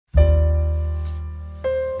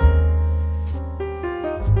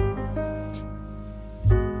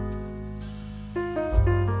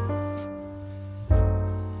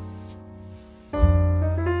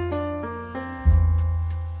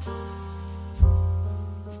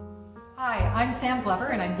I'm Sam Glover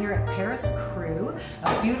and I'm here at Paris Crew,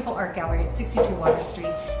 a beautiful art gallery at 62 Water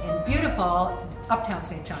Street in beautiful uptown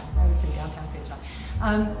St. John. I would say downtown St. John.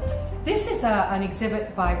 This is an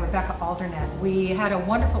exhibit by Rebecca Aldernet. We had a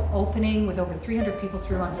wonderful opening with over 300 people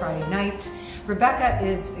through on Friday night. Rebecca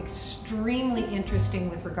is extremely interesting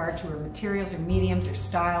with regard to her materials, her mediums, her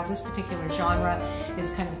style. This particular genre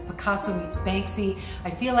is kind of Picasso meets Banksy.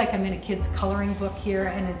 I feel like I'm in a kid's coloring book here,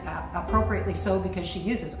 and appropriately so, because she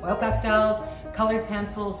uses oil pastels, colored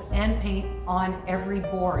pencils, and paint on every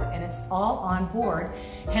board, and it's all on board,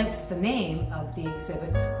 hence the name of the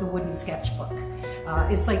exhibit, the Wooden Sketchbook.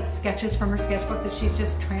 It's like sketches from her sketchbook that she's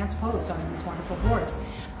just transposed on these wonderful boards.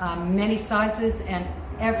 Many sizes, and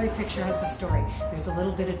every picture has a story. There's a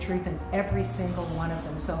little bit of truth in every single one of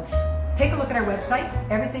them. So take a look at our website.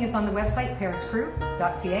 Everything is on the website,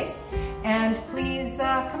 pariscrew.ca. And please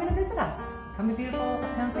come in and visit us. Come to beautiful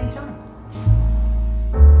uptown St. John.